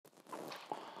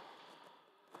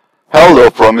Hello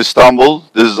from Istanbul.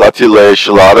 This is Atilla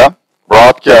Yeşilara,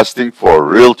 broadcasting for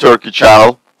Real Turkey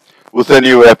channel with a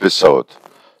new episode.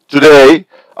 Today,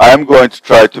 I am going to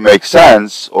try to make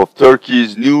sense of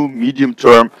Turkey's new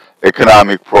medium-term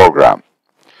economic program.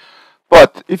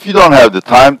 But if you don't have the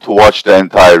time to watch the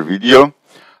entire video,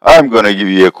 I'm going to give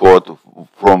you a quote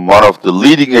from one of the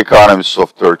leading economists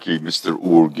of Turkey, Mr.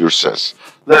 Uğur Gürses.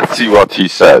 Let's see what he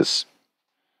says.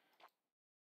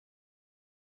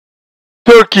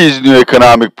 Turkey's new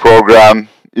economic program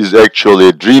is actually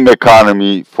a dream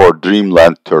economy for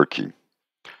dreamland Turkey.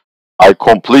 I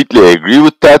completely agree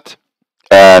with that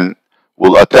and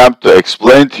will attempt to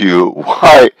explain to you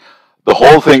why the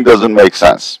whole thing doesn't make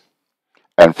sense.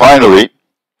 And finally,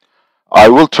 I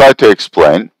will try to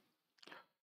explain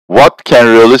what can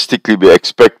realistically be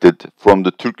expected from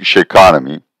the Turkish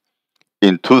economy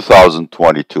in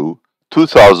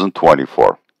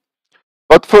 2022-2024.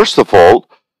 But first of all,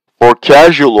 for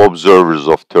casual observers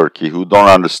of Turkey who don't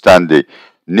understand the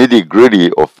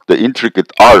nitty-gritty of the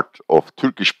intricate art of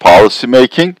Turkish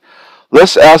policymaking,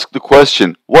 let's ask the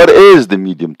question, what is the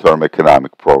medium-term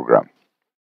economic program?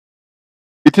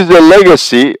 It is a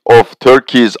legacy of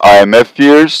Turkey's IMF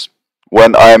years,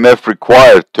 when IMF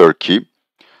required Turkey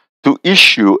to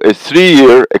issue a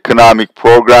 3-year economic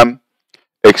program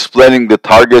explaining the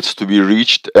targets to be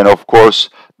reached and, of course,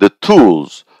 the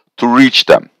tools to reach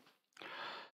them.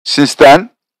 Since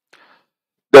then,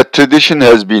 that tradition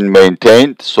has been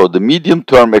maintained, so the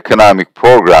medium-term economic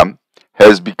program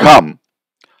has become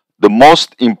the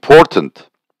most important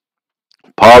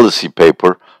policy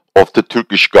paper of the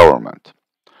Turkish government.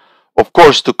 Of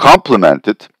course, to complement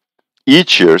it,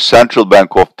 each year Central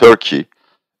Bank of Turkey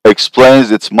explains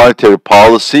its monetary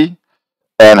policy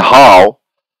and how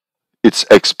its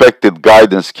expected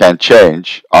guidance can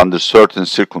change under certain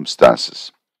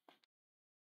circumstances.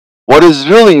 What is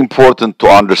really important to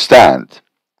understand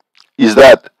is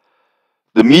that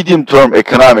the medium-term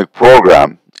economic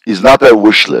program is not a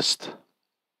wish list.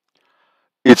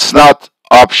 It's not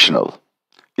optional.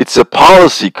 It's a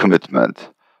policy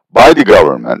commitment by the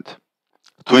government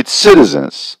to its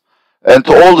citizens and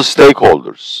to all the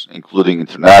stakeholders, including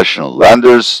international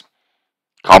lenders,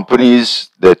 companies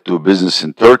that do business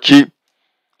in Turkey,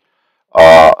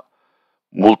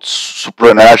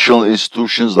 supranational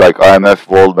institutions like IMF,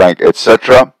 World Bank,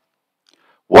 etc.,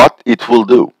 what it will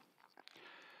do.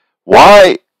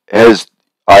 Why has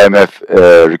IMF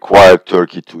required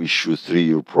Turkey to issue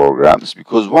 3-year programs?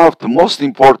 Because one of the most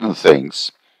important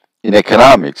things in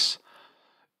economics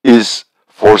is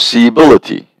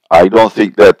foreseeability. I don't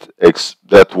think that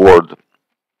that word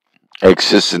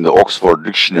exists in the Oxford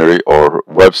Dictionary or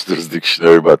Webster's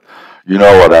Dictionary, but you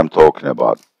know what I'm talking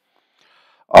about.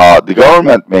 The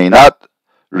government may not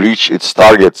reach its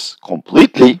targets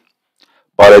completely,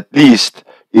 but at least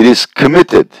it is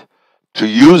committed to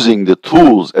using the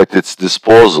tools at its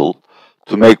disposal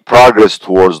to make progress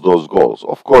towards those goals.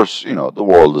 Of course, you know, the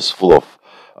world is full of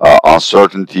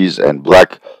uncertainties and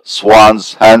black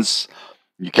swans, hence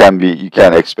you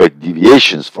can expect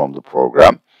deviations from the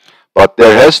program, but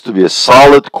there has to be a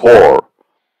solid core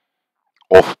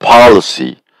of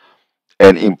policy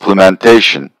and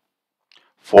implementation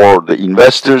for the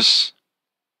investors,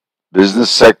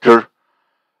 business sector,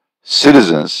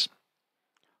 citizens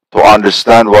to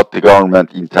understand what the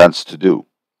government intends to do.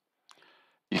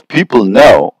 If people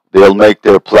know, they'll make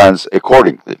their plans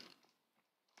accordingly.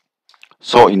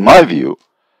 So in my view,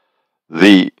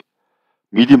 the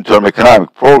medium-term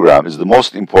economic program is the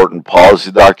most important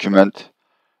policy document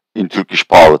in Turkish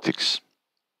politics.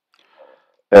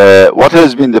 What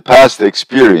has been the past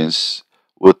experience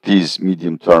with these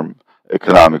medium-term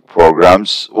economic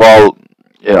programs? Well,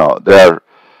 you know, they're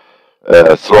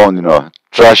thrown in a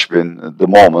trash bin at the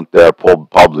moment they are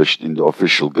published in the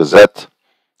official gazette,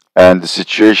 and the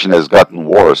situation has gotten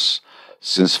worse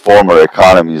since former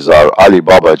economist Ali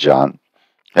Babacan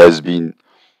has been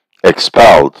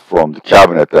expelled from the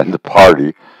cabinet and the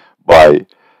party by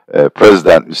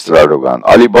President Mr. Erdogan.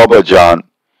 Ali Babacan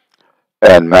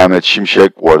and Mehmet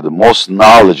Şimşek were the most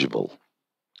knowledgeable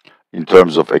in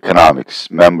terms of economics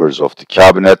members of the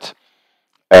cabinet,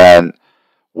 and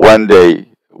when they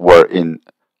were in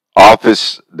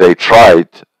office, they tried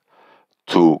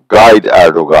to guide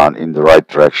Erdogan in the right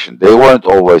direction. They weren't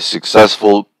always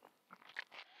successful,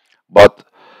 but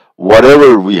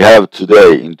whatever we have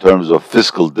today in terms of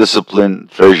fiscal discipline,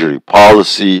 treasury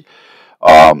policy,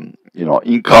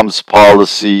 incomes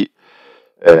policy,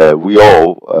 we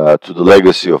owe to the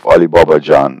legacy of Ali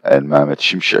Babacan and Mehmet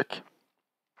Şimşek.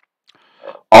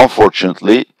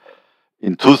 Unfortunately,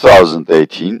 in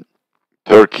 2018,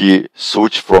 Turkey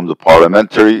switched from the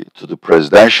parliamentary to the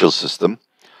presidential system,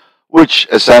 which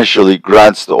essentially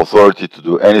grants the authority to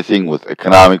do anything with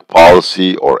economic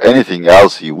policy or anything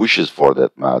else he wishes for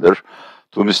that matter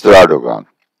to Mr. Erdogan.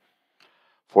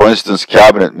 For instance,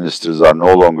 cabinet ministers are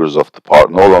no longer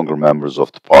members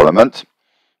of the parliament,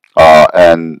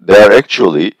 and they are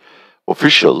actually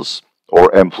officials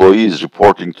or employees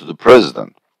reporting to the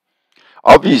president.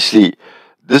 Obviously,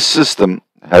 this system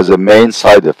has a main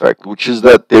side effect, which is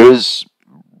that there is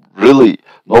really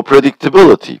no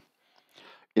predictability.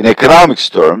 In economics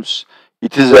terms,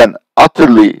 it is an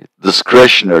utterly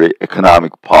discretionary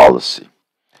economic policy.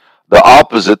 The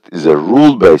opposite is a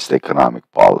rule-based economic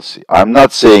policy. I'm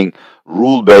not saying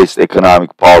rule-based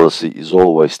economic policy is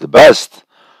always the best,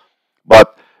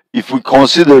 but if we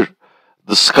consider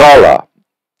the scala,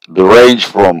 the range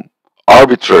from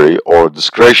arbitrary or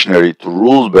discretionary to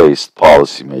rule-based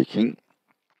policy making,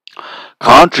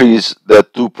 countries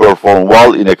that do perform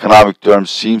well in economic terms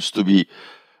seems to be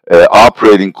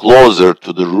operating closer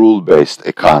to the rule-based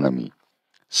economy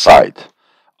side.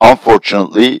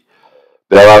 Unfortunately,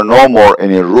 there are no more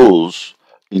any rules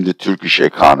in the Turkish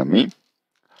economy.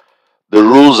 The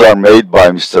rules are made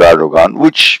by Mr. Erdogan,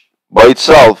 which by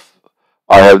itself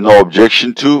I have no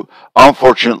objection to.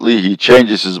 Unfortunately, he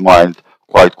changes his mind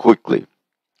quite quickly.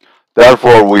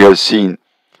 Therefore, we have seen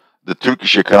the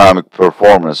Turkish economic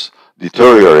performance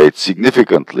deteriorate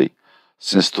significantly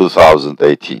since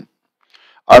 2018.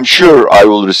 I'm sure I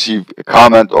will receive a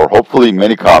comment or hopefully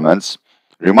many comments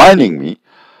reminding me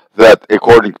that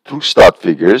according to Turkstat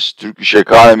figures, Turkish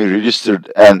economy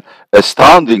registered an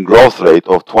astounding growth rate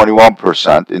of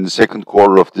 21% in the second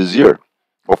quarter of this year.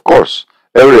 Of course,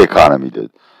 every economy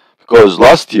did. Because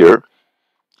last year,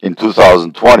 in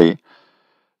 2020,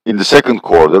 in the second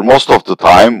quarter, most of the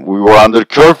time we were under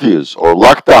curfews or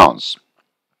lockdowns.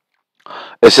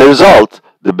 As a result,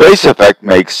 the base effect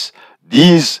makes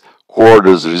these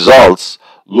quarters' results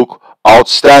look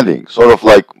outstanding, sort of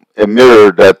like a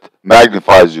mirror that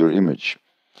magnifies your image.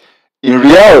 In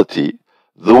reality,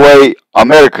 the way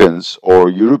Americans or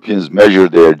Europeans measure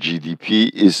their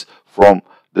GDP is from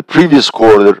the previous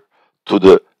quarter to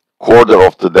the quarter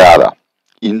of the data.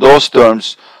 In those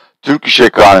terms, Turkish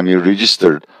economy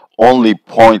registered only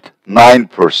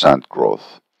 0.9%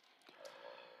 growth.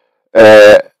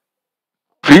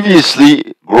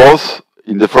 Previously, growth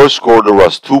in the first quarter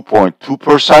was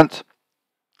 2.2%.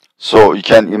 So you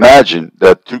can imagine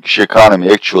that Turkish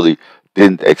economy actually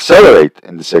didn't accelerate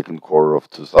in the second quarter of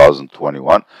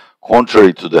 2021.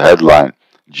 Contrary to the headline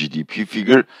GDP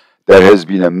figure, there has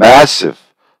been a massive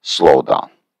slowdown.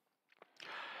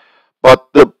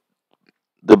 But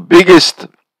the biggest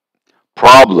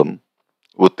problem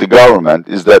with the government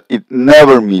is that it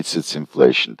never meets its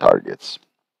inflation targets.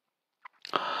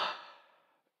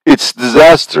 It's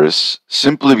disastrous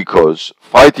simply because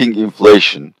fighting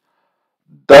inflation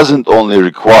doesn't only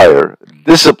require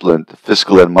disciplined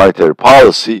fiscal and monetary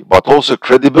policy, but also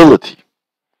credibility.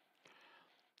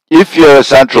 If you're a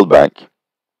central bank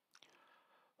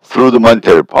through the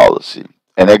monetary policy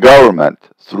and a government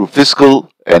through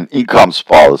fiscal and incomes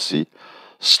policy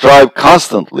strive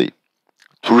constantly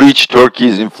to reach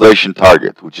Turkey's inflation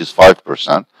target, which is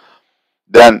 5%,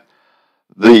 then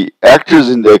the actors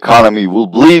in the economy will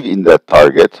believe in that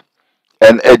target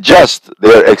and adjust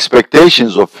their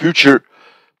expectations of future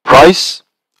price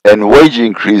and wage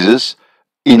increases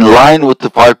in line with the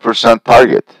 5%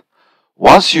 target.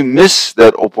 Once you miss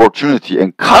that opportunity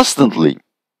and constantly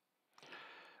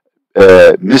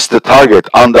miss the target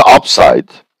on the upside,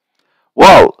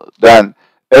 well, then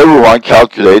everyone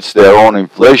calculates their own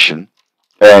inflation,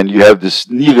 and you have this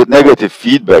negative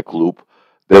feedback loop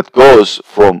that goes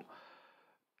from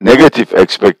negative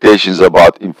expectations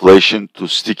about inflation to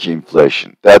sticky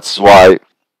inflation. That's why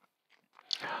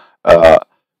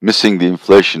missing the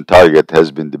inflation target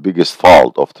has been the biggest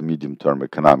fault of the medium-term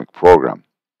economic program.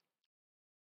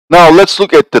 Now let's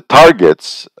look at the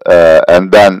targets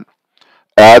and then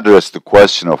address the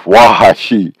question of why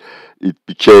it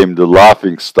became the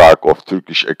laughingstock of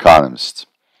Turkish economists.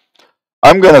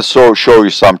 I'm going to show you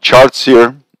some charts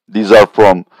here. These are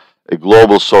from a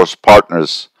Global Source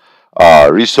Partners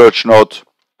research note.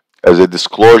 As a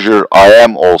disclosure, I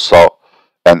am also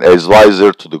an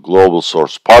advisor to the Global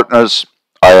Source Partners.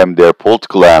 I am their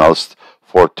political analyst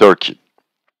for Turkey.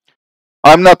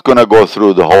 I'm not going to go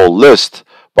through the whole list,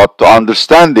 but to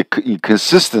understand the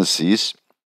inconsistencies,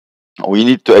 we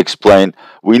need to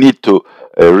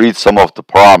read some of the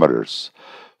parameters.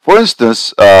 For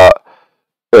instance,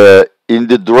 in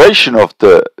the duration of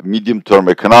the medium-term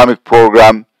economic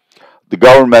program, the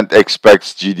government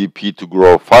expects GDP to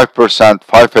grow 5%,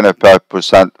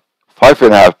 5.5%,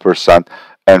 5.5%,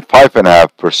 and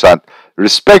 5.5%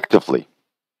 respectively.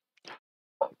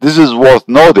 This is worth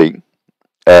noting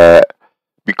uh,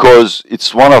 because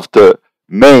it's one of the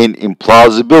main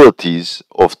implausibilities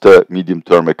of the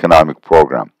medium-term economic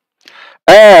program.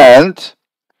 And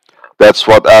that's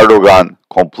what Erdogan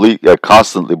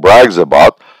constantly brags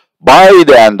about. By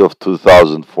the end of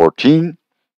 2014,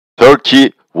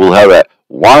 Turkey will have a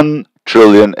 1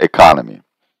 trillion economy.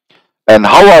 And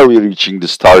how are we reaching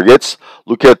these targets?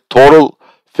 Look at total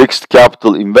fixed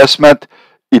capital investment.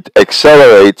 It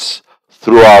accelerates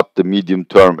throughout the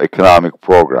medium-term economic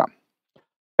program.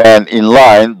 And in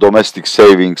line, domestic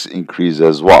savings increase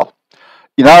as well.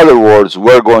 In other words,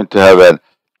 we're going to have an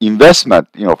investment,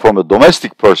 from a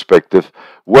domestic perspective,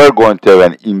 we're going to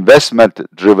have an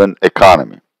investment-driven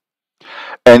economy.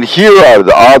 And here are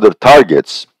the other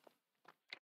targets.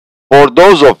 For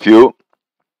those of you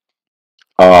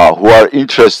who are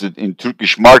interested in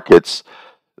Turkish markets,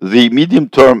 the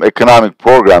medium-term economic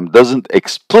program doesn't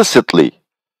explicitly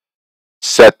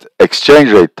set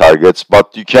exchange rate targets,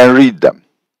 but you can read them.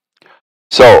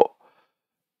 So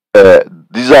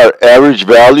these are average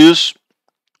values.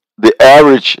 The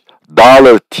average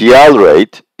dollar TL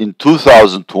rate in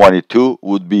 2022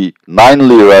 would be 9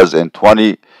 liras and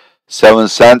 27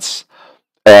 cents,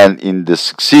 and in the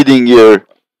succeeding year,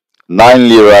 9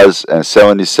 liras and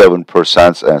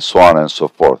 77%, and so on and so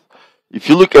forth. If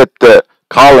you look at the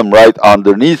column right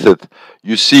underneath it,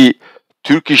 you see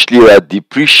Turkish lira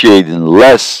depreciating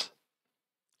less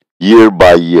year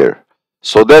by year.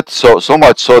 So that's so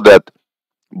much so that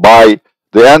by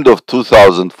the end of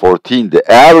 2014,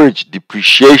 the average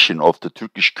depreciation of the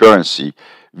Turkish currency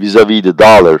vis-a-vis the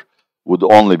dollar would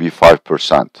only be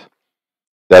 5%.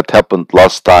 That happened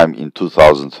last time in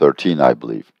 2013, I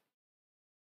believe.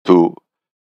 To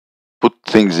put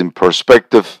things in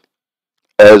perspective,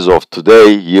 as of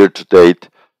today, year to date,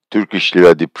 Turkish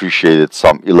lira depreciated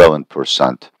some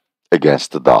 11%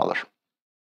 against the dollar.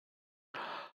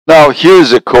 Now,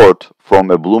 here's a quote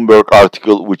from a Bloomberg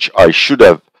article, which I should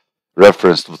have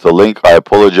referenced with a link. I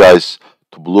apologize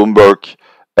to Bloomberg,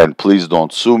 and please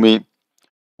don't sue me,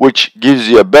 which gives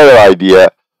you a better idea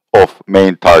of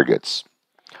main targets.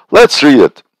 Let's read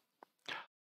it.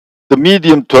 The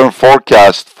medium-term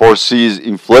forecast foresees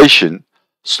inflation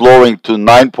slowing to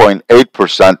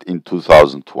 9.8% in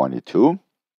 2022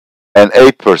 and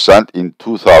 8% in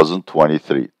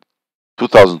 2023.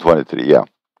 2023, yeah.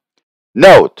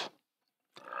 Note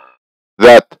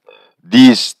that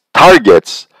these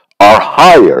targets are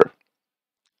higher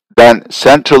than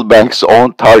central bank's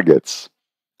own targets.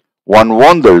 One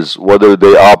wonders whether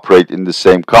they operate in the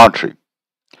same country.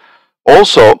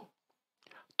 Also,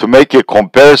 to make a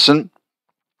comparison,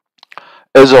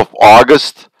 as of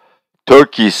August,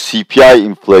 Turkey's CPI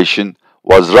inflation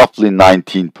was roughly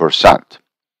 19%.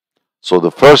 So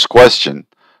the first question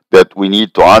that we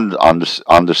need to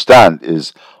understand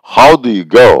is, how do you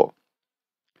go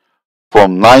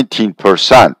from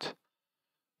 19%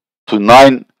 to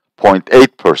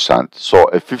 9.8%, so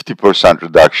a 50%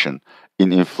 reduction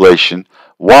in inflation,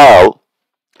 while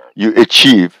you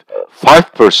achieve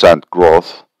 5%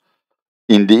 growth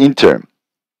in the interim?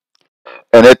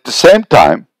 And at the same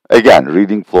time, again,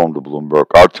 reading from the Bloomberg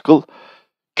article,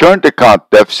 current account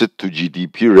deficit to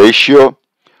GDP ratio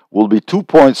will be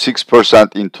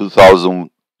 2.6% in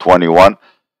 2021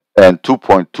 and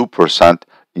 2.2%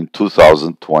 in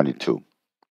 2022.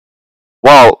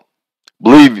 Well,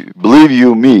 believe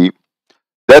you me,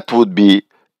 that would be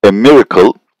a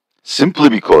miracle, simply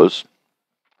because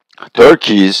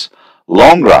Turkey's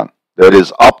long run, that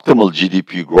is optimal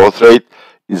GDP growth rate,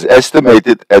 is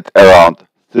estimated at around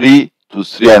 3 to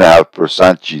 3.5%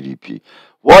 GDP.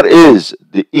 What is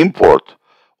the import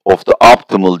of the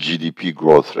optimal GDP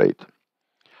growth rate?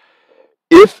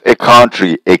 If a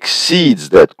country exceeds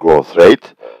that growth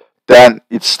rate, then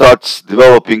it starts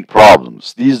developing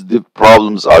problems. These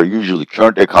problems are usually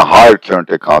higher current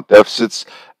account deficits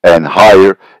and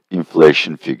higher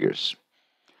inflation figures.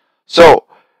 So,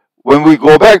 when we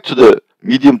go back to the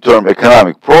medium-term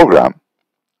economic program,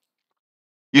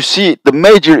 you see the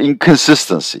major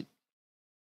inconsistency.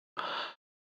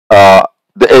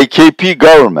 The AKP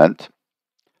government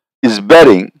is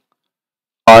betting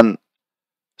on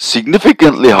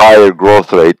significantly higher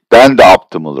growth rate than the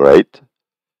optimal rate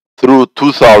through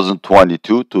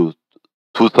 2022 to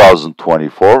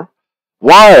 2024,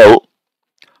 while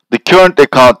the current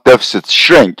account deficits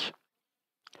shrink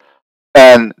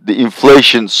and the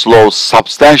inflation slows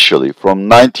substantially from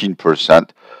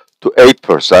 19% to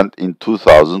 8% in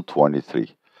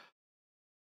 2023.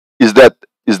 Is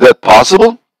that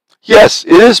possible? Yes,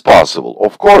 it is possible,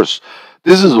 of course.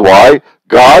 This is why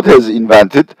God has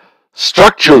invented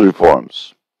structural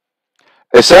reforms.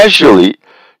 Essentially,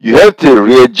 You have to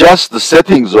readjust the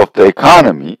settings of the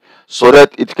economy so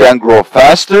that it can grow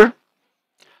faster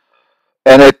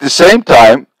and at the same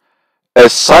time,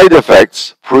 as side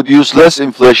effects, produce less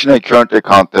inflation and current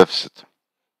account deficit.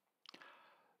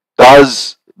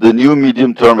 Does the new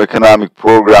medium-term economic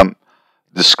program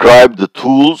describe the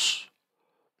tools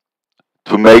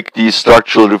to make these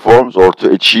structural reforms or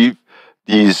to achieve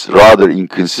these rather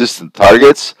inconsistent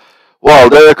targets?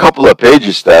 Well, there are a couple of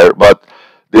pages there, but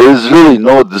there is really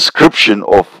no description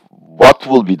of what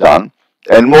will be done.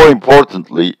 And more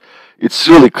importantly, it's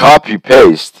really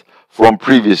copy-paste from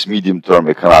previous medium-term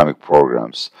economic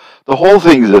programs. The whole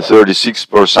thing is a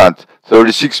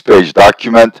 36-page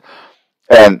document,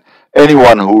 and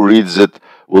anyone who reads it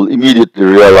will immediately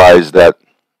realize that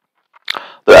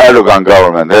the Erdogan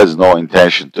government has no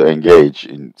intention to engage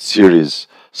in serious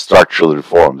structural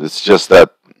reforms. It's just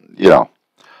that,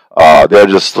 they're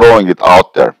just throwing it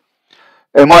out there.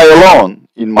 Am I alone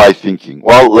in my thinking?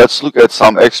 Well, let's look at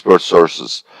some expert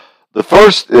sources. The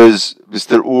first is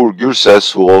Mr. Uğur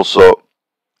Gürses, who also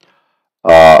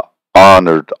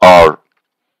honored our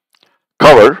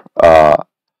cover.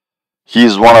 He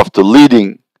is one of the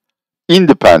leading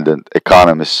independent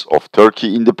economists of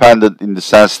Turkey, independent in the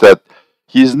sense that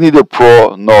he is neither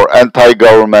pro nor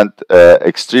anti-government,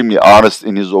 extremely honest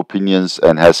in his opinions,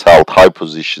 and has held high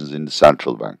positions in the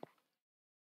central bank.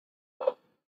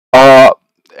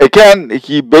 Again,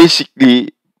 he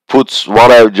basically puts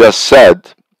what I've just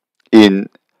said in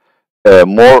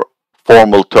more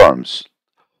formal terms.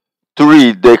 To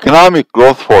read, the economic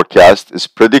growth forecast is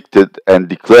predicted and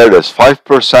declared as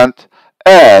 5%,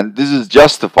 and this is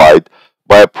justified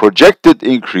by a projected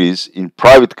increase in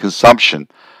private consumption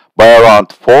by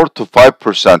around 4 to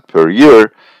 5% per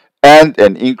year and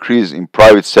an increase in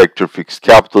private sector fixed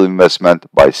capital investment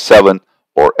by 7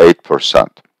 or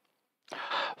 8%.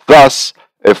 Thus,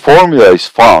 a formula is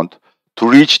found to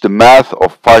reach the math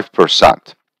of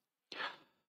 5%.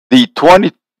 The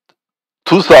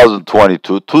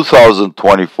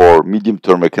 2022-2024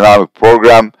 medium-term economic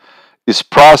program is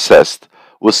processed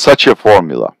with such a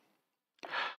formula.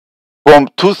 From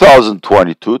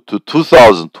 2022 to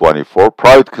 2024,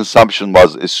 private consumption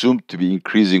was assumed to be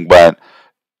increasing by an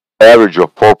average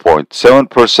of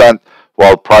 4.7%,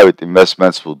 while private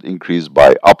investments would increase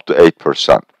by up to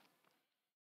 8%.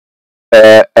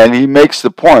 And he makes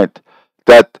the point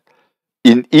that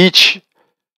in each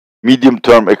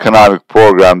medium-term economic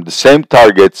program, the same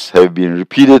targets have been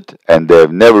repeated and they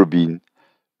have never been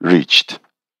reached.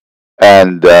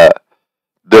 And the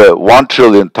 1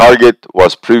 trillion target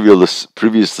was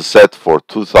previously set for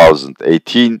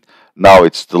 2018. Now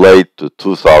it's delayed to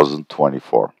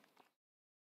 2024.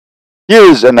 Here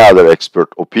is another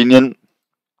expert opinion,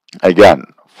 again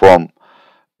from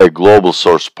a Global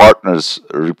Source Partners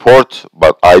report,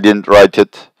 but I didn't write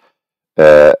it.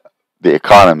 The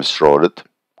economists wrote it.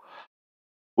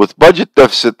 With budget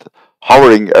deficit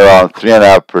hovering around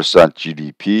 3.5%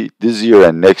 GDP this year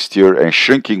and next year and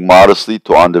shrinking modestly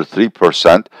to under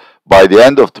 3% by the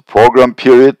end of the program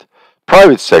period,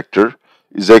 private sector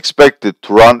is expected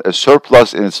to run a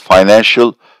surplus in its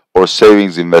financial or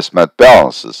savings investment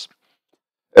balances.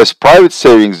 As private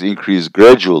savings increase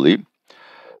gradually,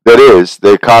 that is,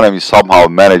 the economy somehow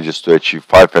manages to achieve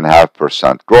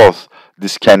 5.5% growth,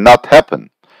 this cannot happen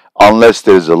unless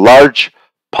there is a large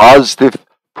positive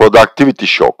productivity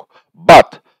shock.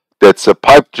 But that's a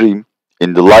pipe dream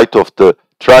in the light of the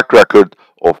track record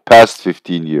of past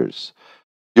 15 years,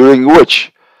 during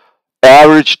which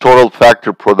average total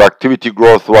factor productivity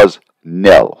growth was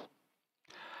nil.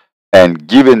 And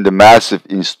given the massive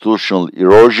institutional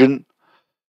erosion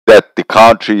that the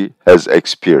country has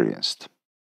experienced.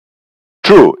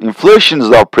 True, inflation is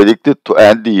now predicted to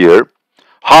end the year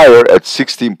higher at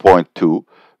 16.2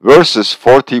 versus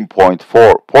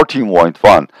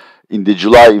 14.1 in the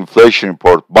July inflation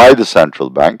report by the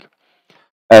central bank,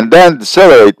 and then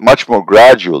decelerate much more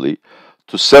gradually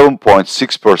to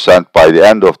 7.6% by the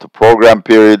end of the program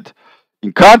period,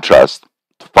 in contrast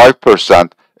to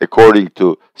 5% according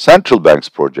to central bank's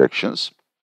projections.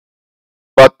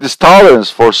 But this tolerance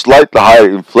for slightly higher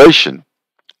inflation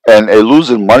and a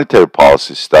looser monetary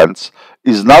policy stance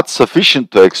is not sufficient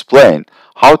to explain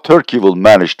how Turkey will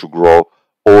manage to grow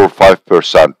over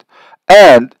 5%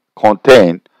 and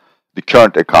contain the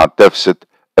current account deficit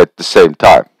at the same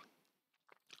time.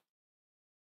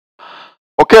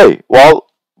 Okay, well,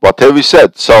 what have we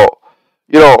said? So,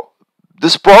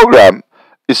 this program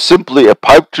is simply a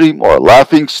pipe dream or a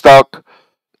laughing stock.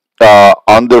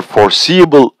 Under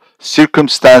foreseeable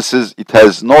circumstances, it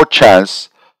has no chance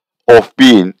of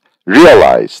being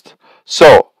realized.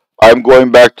 So, I'm going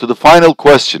back to the final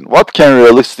question. What can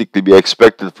realistically be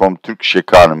expected from Turkish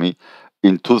economy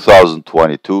in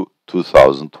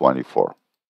 2022-2024?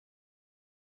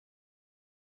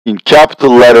 In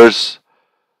capital letters,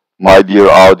 my dear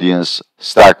audience,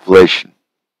 stagflation.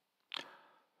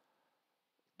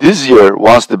 This year,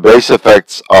 once the base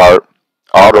effects are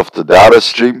out of the data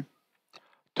stream,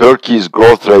 Turkey's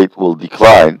growth rate will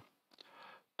decline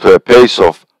to a pace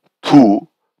of 2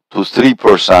 to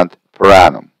 3% per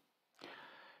annum.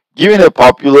 Given a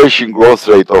population growth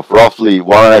rate of roughly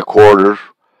 1.25,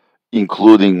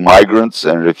 including migrants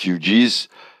and refugees,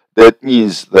 that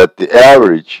means that the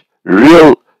average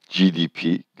real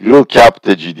GDP, real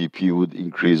capita GDP would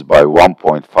increase by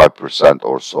 1.5%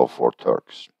 or so for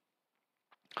Turks.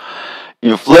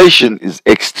 Inflation is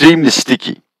extremely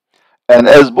sticky, and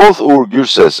as both Uğur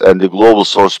Gürses and the Global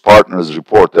Source Partners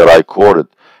report that I quoted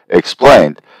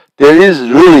explained, there is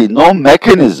really no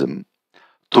mechanism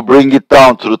to bring it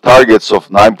down to the targets of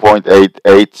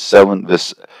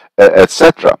 9.887,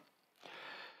 etc.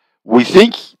 We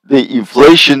think the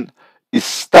inflation is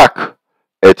stuck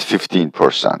at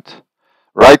 15%.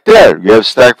 Right there, you have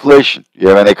stagflation. You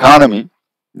have an economy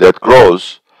that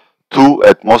grows 2,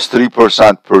 at most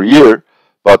 3% per year,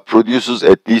 but produces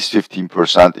at least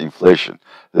 15% inflation.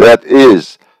 That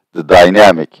is the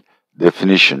dynamic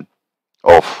definition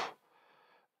of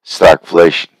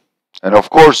stagflation. And of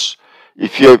course,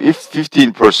 if you have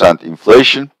 15%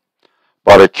 inflation,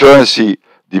 but a currency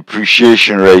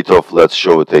depreciation rate of, let's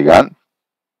show it again,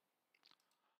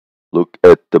 look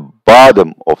at the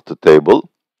bottom of the table.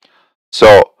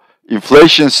 So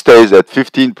inflation stays at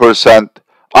 15%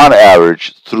 on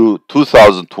average through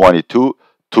 2022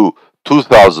 to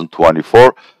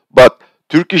 2024, but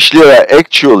Turkish lira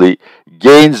actually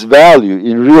gains value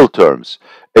in real terms.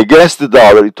 Against the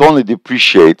dollar, it only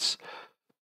depreciates,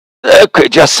 okay,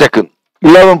 just a second,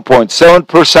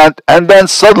 11.7%, and then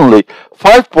suddenly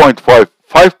 5.5,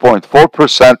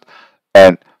 5.4%,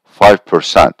 and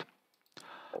 5%.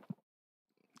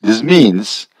 This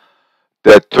means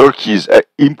that Turkey's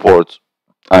imports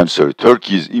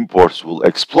will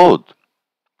explode,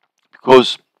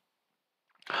 because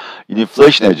in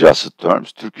inflation-adjusted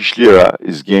terms, Turkish lira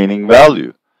is gaining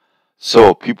value.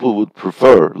 So people would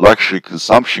prefer luxury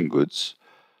consumption goods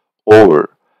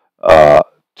over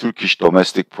Turkish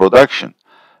domestic production.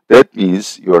 That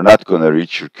means you're not going to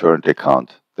reach your current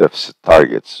account deficit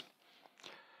targets.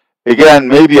 Again,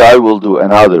 maybe I will do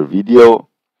another video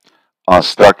on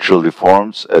structural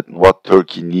reforms and what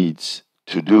Turkey needs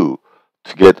to do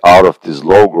to get out of this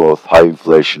low growth, high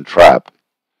inflation trap.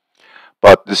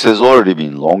 But this has already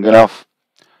been long enough,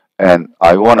 and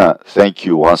I want to thank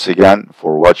you once again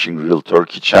for watching Real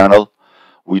Turkey channel.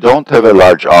 We don't have a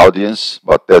large audience,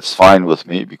 but that's fine with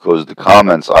me because the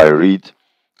comments I read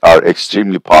are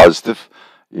extremely positive.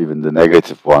 Even the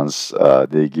negative ones,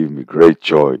 they give me great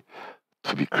joy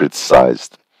to be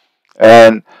criticized.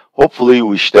 And hopefully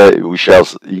we shall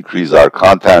increase our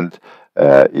content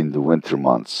in the winter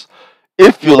months.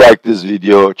 If you like this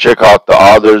video, check out the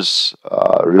others.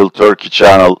 Real Turkey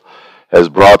channel has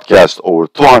broadcast over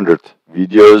 200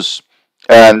 videos.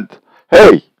 And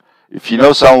hey, if you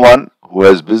know someone who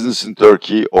has business in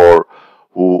Turkey or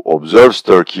who observes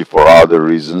Turkey for other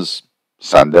reasons,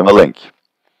 send them a link.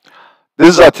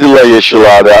 This is Atilla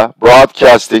Yeşilada,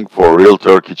 broadcasting for Real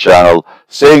Turkey channel,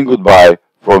 saying goodbye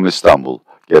from Istanbul.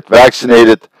 Get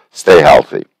vaccinated, stay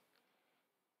healthy.